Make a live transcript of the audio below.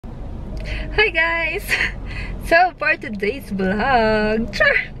Hi guys! So, for today's vlog,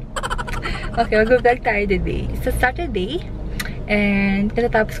 okay, mag-vlog tayo today. It's a Saturday, and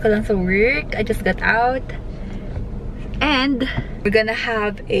katatapos ko lang sa work. I just got out, and we're gonna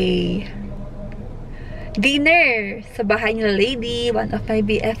have a dinner sa bahay nila Lady, one of my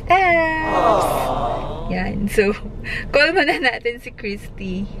BFFs. Yan, so, call muna natin si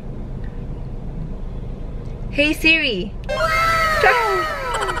Christy. Hey Siri!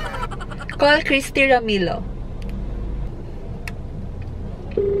 Call Christy Ramilo.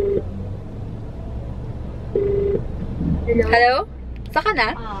 Hello? Saan ka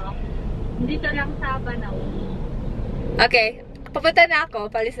na? Dito lang sa Banaw. Okay. Papunta na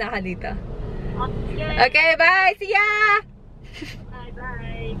ako. Palis na ka dito. Okay. Okay, bye! See ya!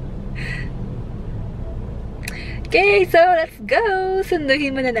 Bye-bye. Okay, so let's go!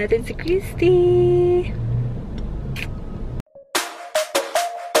 Sunduhin muna natin si Christy.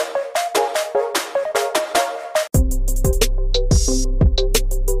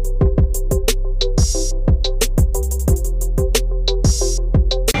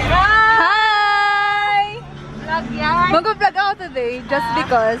 Mag-vlog ako today just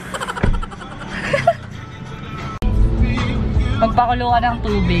because Magpakulo ka ng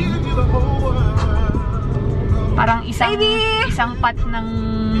tubig. Parang isang pot ng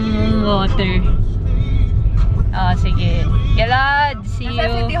water. Sige. Yalad, see you.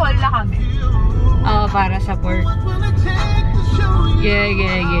 Nasa City Hall na kami. Para sa pork. Yeah.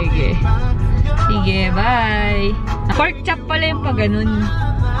 Sige, bye. Pork chop pala yung pag ganun.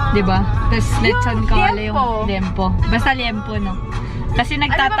 Diba? Tapos lechon kawala yung liempo. Basta liempo, no? Kasi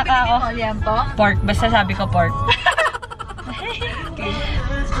nagtataka ako. Ano ba liempo? Pork. Basta sabi ko pork. Okay.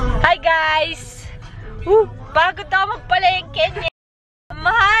 Hi guys! Pagod ako magpalengke.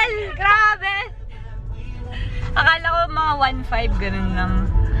 Mahal! Grabe! Akala ko mga 1.5 ganun lang.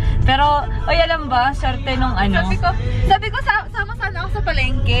 Pero, alam ba? Swerte nung ano. Sabi ko sama sana ako sa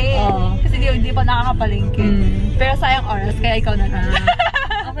palengke. Kasi hindi pa nakakapalengke. Pero sayang oras, kaya ikaw na na.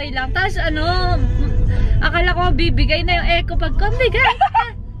 Okay lang. Tapos akala ko bibigay na yung eco bag ko. Bigay!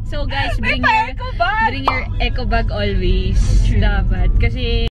 So guys, bring your eco bag always. Dapat.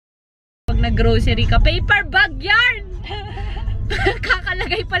 Kasi pag nag-grocery ka, paper bag yarn!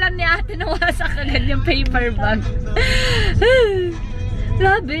 Kakalagay pa lang ni ate na wasak agad yung paper bag.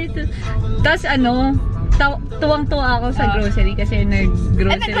 Grabe ito. Tapos tuwang-tuwa ako sa grocery kasi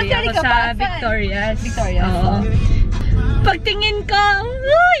nag-grocery ako sa Victoria's. Oo. Pagtingin ko,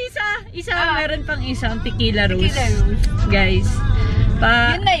 isa meron pang isang tequila rose. Guys.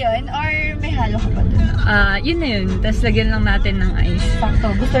 Yun na yun? Or may halo ka pa dun? Yun na yun. Tapos lagyan lang natin ng ice. Sakto.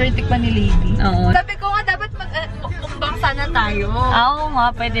 Gusto rin tikman ni Lady. Oo. Sabi ko nga, dapat mukbang sana tayo. Oo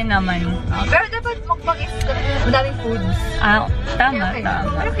nga, pwede naman. Pero dapat mukbang is madaming foods. Tama. Okay lang.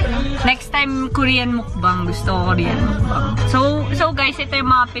 Next time, Korean mukbang. Gusto ko Korean mukbang. So guys, ito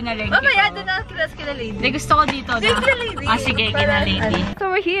yung mga pinalengke ko. Mamaya, doon na kilas kila Lady. Gusto ko dito. Kila Lady. Sige, kila Lady. So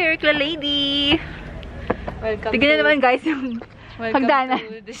we're here, kila Lady. Welcome Tignan naman guys yung hagdanan.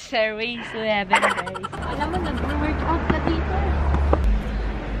 To the stairways to heaven, guys. Alam mo, nag-workout ka dito.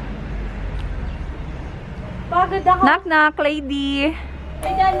 Pagod ako. Knock knock, Lady.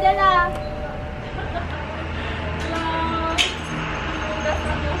 Ay, dyan lang.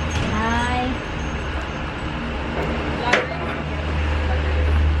 Hi.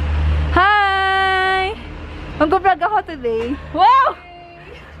 Hi! Mag-vlog ako today. Wow!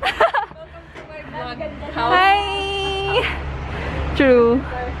 Hi! True.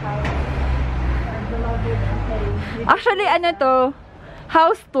 Actually, ano to?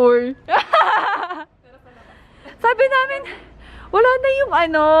 House tour. Sabi namin, wala na yung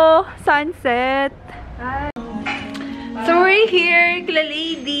sunset. So we're here, kila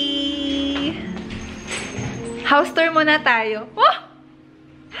Lady. House tour muna tayo. Oh!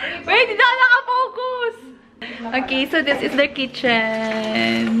 Wait, hindi na nakafocus! Okay, so this is their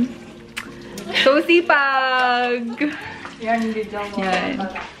kitchen. So sipag! Yan.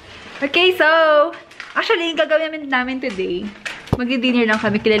 Okay, so actually, yung gagawin namin today, mag-dinner lang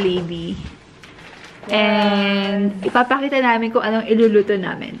kami kila Lady. And ipapakita namin kung anong iluluto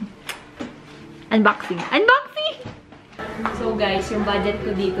namin. Unboxing! So guys, yung budget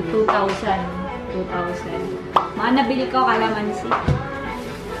ko dito, 2,000. Mga nabili ko kalamansi.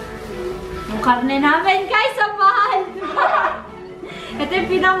 Yung karne namin, guys, ang mahal! Ito yung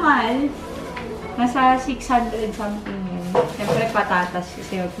pinamahal. Nasa 600 something yun. Siyempre patatas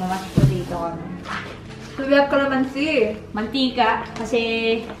kasi magmamas po dito kami. So we have kalamansi. Mantika, kasi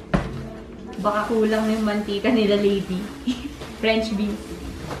baka kulang yung mantika nila Lady. French beef.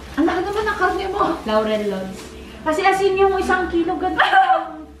 Ang laki naman ang karne mo. Laurel logs. Kasi asin yung 1 kilo ganda.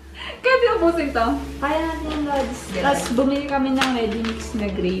 Kaya tapusin to? Kaya natin yung lods. Tapos bumili kami ng ready mix na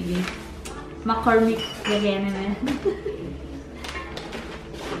gravy. McCormick, lagyan na yan.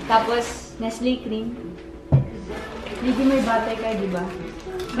 Tapos, Nestle cream. Medyo may butter ka, di ba?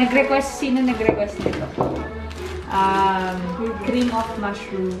 Sino nag-request nito? Cream of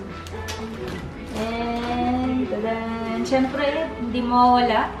mushroom. And, tadan! Siyempre, hindi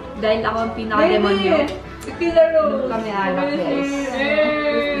mawawala. Dahil ako ang pinaka-demonyo. Kami alak, guys.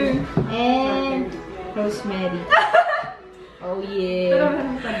 And, rosemary. Oh, yeah.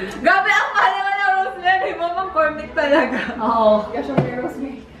 Gabi, ang mahal naman ng rosemary mo. McCormick talaga. Oo. Kasi may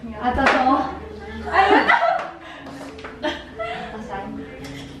rosemary. At totoo. Ayun! Asan?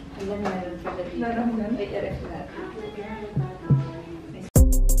 Ayan, meron pala dito. Naramdaman. Wait, i-ref natin.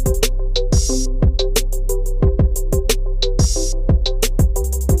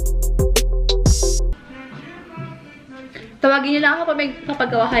 Tawagin niyo lang ako pag may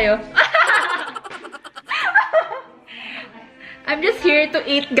kapagawa kayo. I'm just here to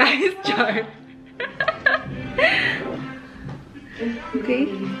eat, guys. Char. Okay.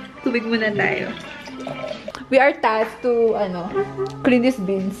 Tubig muna tayo. We are tasked to, clean these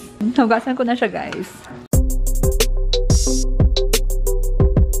beans. Hugasan ko na siya, guys.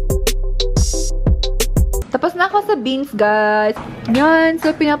 Tapos na ako sa beans, guys. Yan.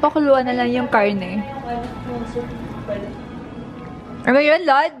 So, pinapakuluan na lang yung karne. Ano yun,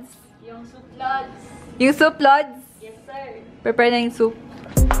 Lods? Yung soup lods. Yung soup, Lods? Yes, sir. Prepare na yung soup.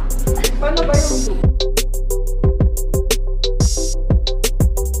 Paano ba yung soup?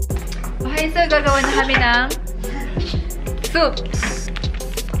 Okay, so gagawa na kami ng soup.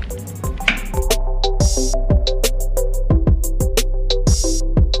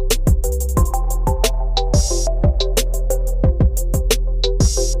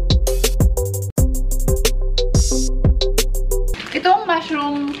 Itong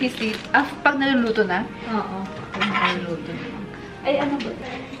mushroom hihi, pag naluluto na? Oo. Pag naluluto na. Ay, ano ba?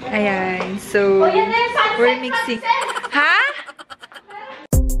 Ayan, so we're mixing. Ha?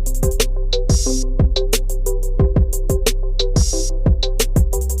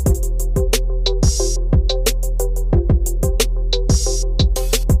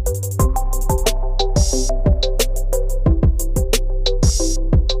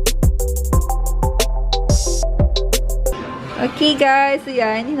 Okay guys, so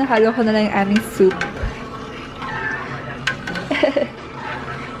yan, hinahalo ko na lang yung aming soup.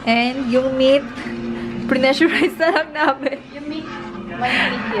 And yung meat, pre-pressurize na lang namin. Yung meat, may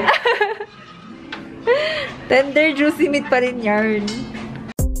meat here. Tender, juicy meat pa rin yarn.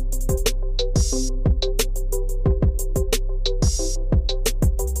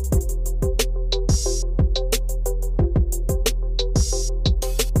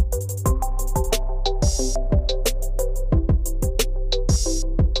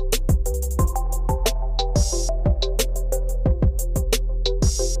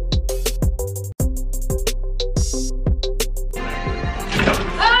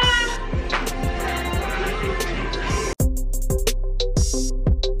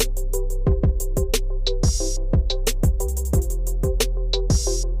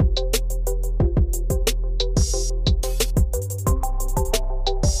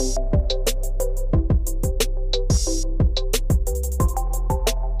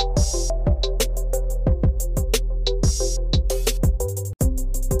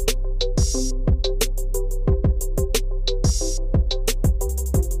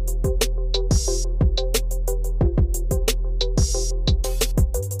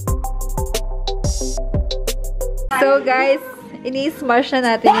 So guys, ini-smash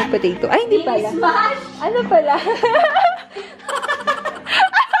na natin yung potato. Ay, hindi pala. Smash! Ano pala?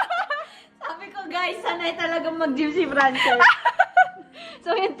 Sabi ko guys, sanay talagang mag-gym si Frances.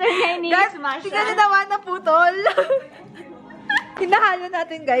 So yung turn niya ini-smash. Tingnan na naman na putol. Hinahalo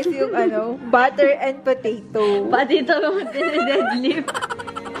natin guys yung butter and potato. Pati ito yung deadlift.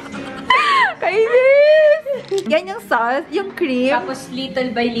 Kainis! Yan yung sauce, yung cream. Tapos little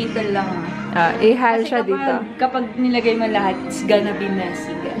by little lang. Ihal siya dito. Kapag nilagay mo lahat, it's gonna be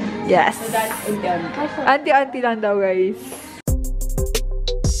messy, guys. Yes. So that's done. Anti-anti lang daw, guys.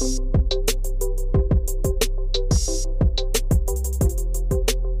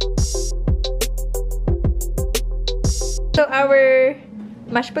 So, our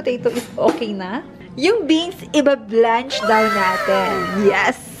mashed potato is okay na. Yung beans, iba-blanch daw natin.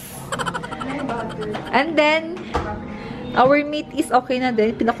 Yes! And then, our meat is okay na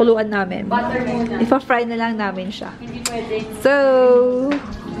din. Pinakuluan namin. Butter muna. Ipa-fry na lang namin siya. Hindi pwede. So,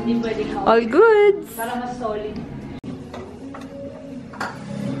 Hindi pwede. all goods. Para mas solid.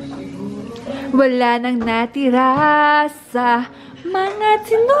 Wala nang natira sa Mga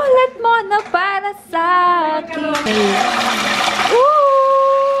sinulat mo na para sa akin. Ooh!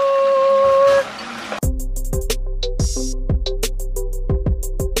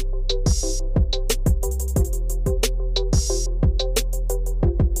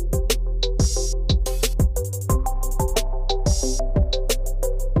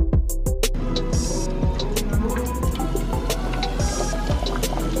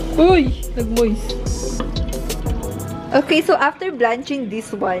 Uy! Nag-moist. Okay, so after blanching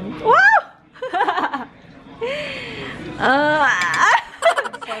this one. Wow!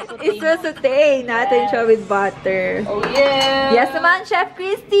 Isasaute natin siya with butter. Oh, yeah! Yes naman, Chef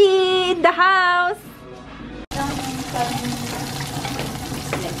Christy in the house!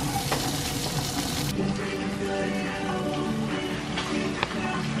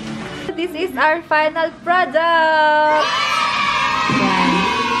 This is our final product! Yan.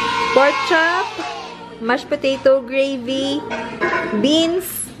 Pork chop, mashed potato gravy,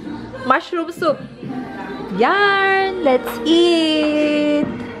 beans, mushroom soup. Yarn! Let's eat!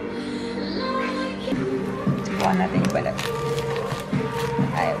 Subukan natin yung balat.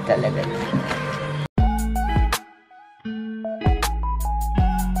 Ayaw talaga.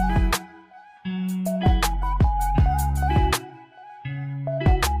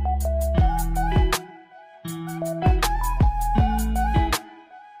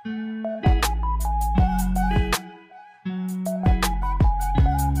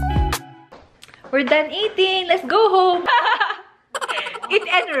 We're done eating. Let's go home. Eat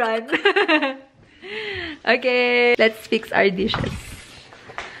and run. Okay, let's fix our dishes.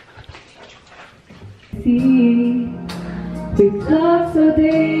 See, with love so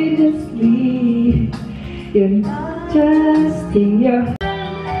dangerously, you're not just in your.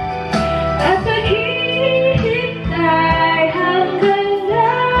 At the heat, I have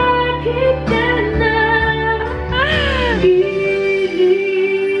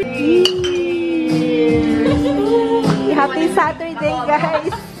Happy Saturday,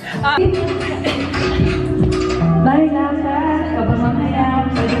 guys! Bye, Lala. Kabamamaya,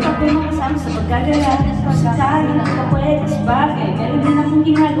 pwede pa po makasama sa pagkagala. Sa sali ng kapwetes bagay. Meron din akong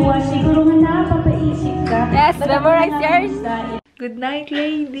ginagawa. Siguro nga napapaisip ka. Yes, memorize yours. Good night,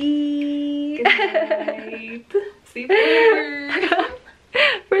 lady! Good night! Sleep over!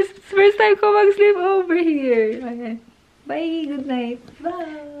 First time ko mag-sleep over here. Ayan. Bye! Good night!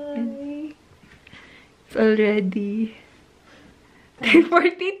 Bye! It's already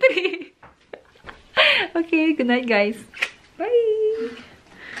 3:43. Okay, good night, guys. Bye!